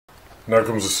Now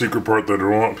comes the secret part that I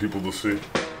don't want people to see.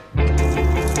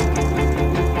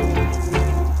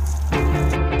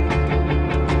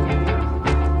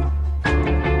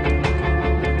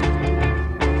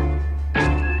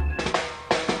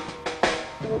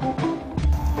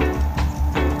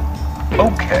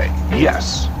 Okay,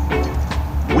 yes.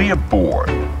 We are bored.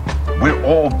 We're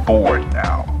all bored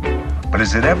now. But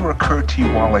has it ever occurred to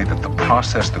you, Wally, that the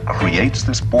process that creates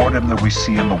this boredom that we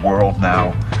see in the world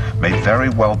now may very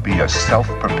well be a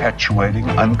self-perpetuating,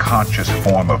 unconscious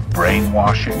form of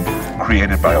brainwashing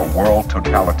created by a world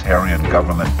totalitarian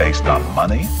government based on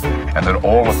money, and that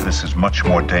all of this is much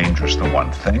more dangerous than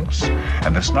one thinks,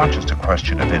 and it's not just a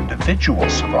question of individual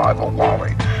survival,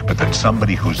 Wally, but that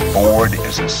somebody who's bored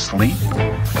is asleep,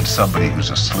 and somebody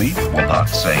who's asleep will not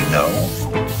say no.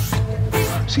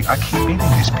 See, I keep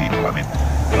meeting these people. I mean,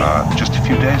 just a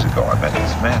few days ago, I met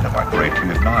this man whom I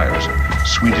greatly admire, a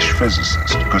Swedish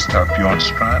physicist, Gustav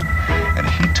Bjornstrand, and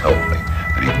he told me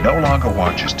that he no longer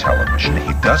watches television,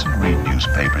 he doesn't read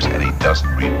newspapers, and he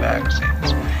doesn't read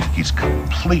magazines. He's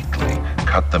completely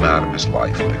cut them out of his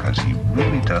life because he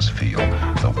really does feel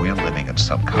that we're living in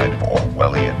some kind of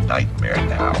Orwellian nightmare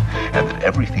now, and that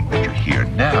everything that you hear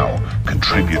now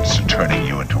contributes to turning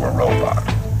you into a robot.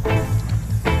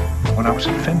 When I was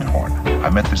in Findhorn, I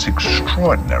met this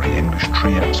extraordinary English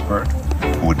tree expert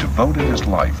who had devoted his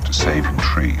life to saving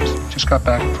trees. He just got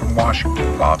back from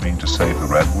Washington, lobbying to save the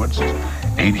redwoods. He's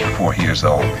 84 years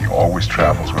old. He always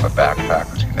travels with a backpack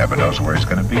because he never knows where he's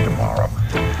going to be tomorrow.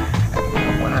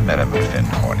 And when I met him in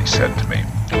Findhorn, he said to me,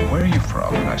 "Where are you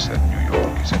from?" And I said, "New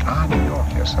York." He said, "New York,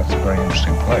 yes, that's a very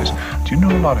interesting place. Do you know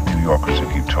a lot of New Yorkers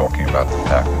who keep talking about the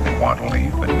fact that they want to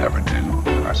leave but never do?"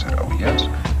 And I said, "Oh, yes."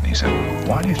 He said,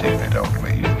 "Why do you think they don't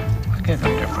leave?" I gave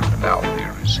him different banal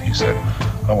theories. He said,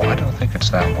 "Oh, I don't think it's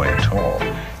that way at all."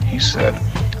 He said,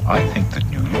 "I think that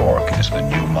New York is the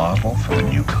new model for the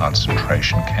new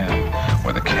concentration camp,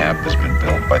 where the camp has been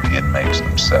built by the inmates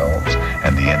themselves,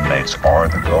 and the inmates are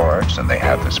the guards, and they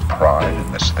have this pride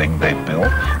in this thing they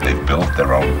built. They've built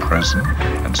their own prison,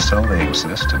 and so they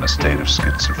exist in a state of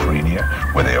schizophrenia,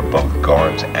 where they are both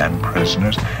guards and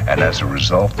prisoners, and as a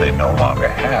result, they no longer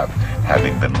have,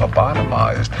 having been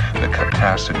lobotomized, the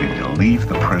capacity to leave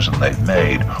the prison they've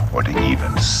made, or to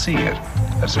even see it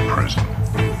as a prison."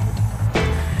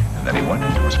 And then he went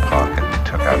into his pocket and he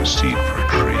took out a seed for a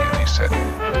tree and he said,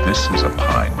 "This is a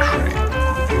pine tree."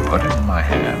 He put it in my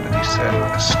hand and he said,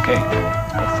 "Escape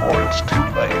before it's too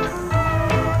late."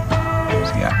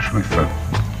 See, actually for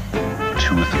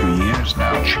 2 or 3 years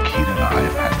now, Chiquita and I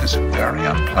have had this very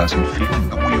unpleasant feeling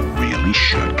that we really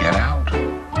should get out.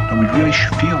 And we really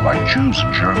should feel like Jews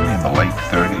in Germany in the late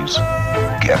 30s.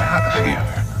 Get out of here.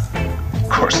 Of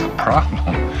course, the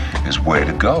problem is where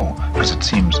to go, because it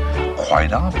seems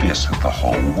quite obvious that the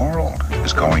whole world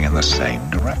is going in the same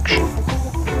direction.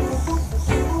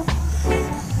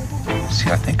 See,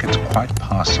 I think it's quite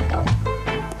possible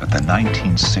that the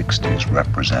 1960s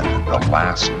represented the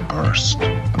last burst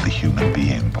of the human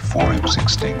being before he was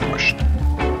extinguished,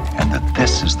 and that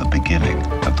this is the beginning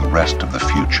of the rest of the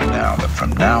future now, that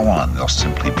from now on there'll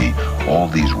simply be all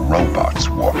these robots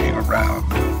walking around,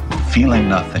 feeling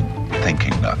nothing,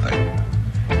 thinking nothing,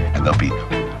 and there'll be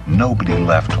nobody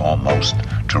left almost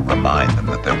to remind them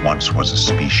that there once was a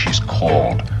species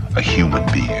called a human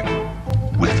being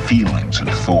with feelings and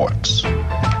thoughts,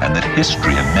 and that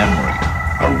history and memory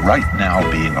are right now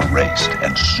being erased,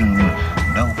 and soon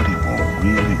nobody will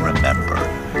really remember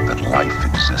that life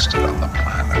existed on the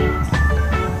planet.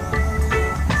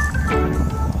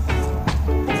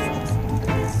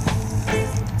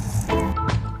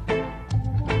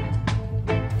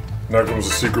 Now comes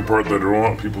the secret part that I don't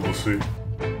want people to see.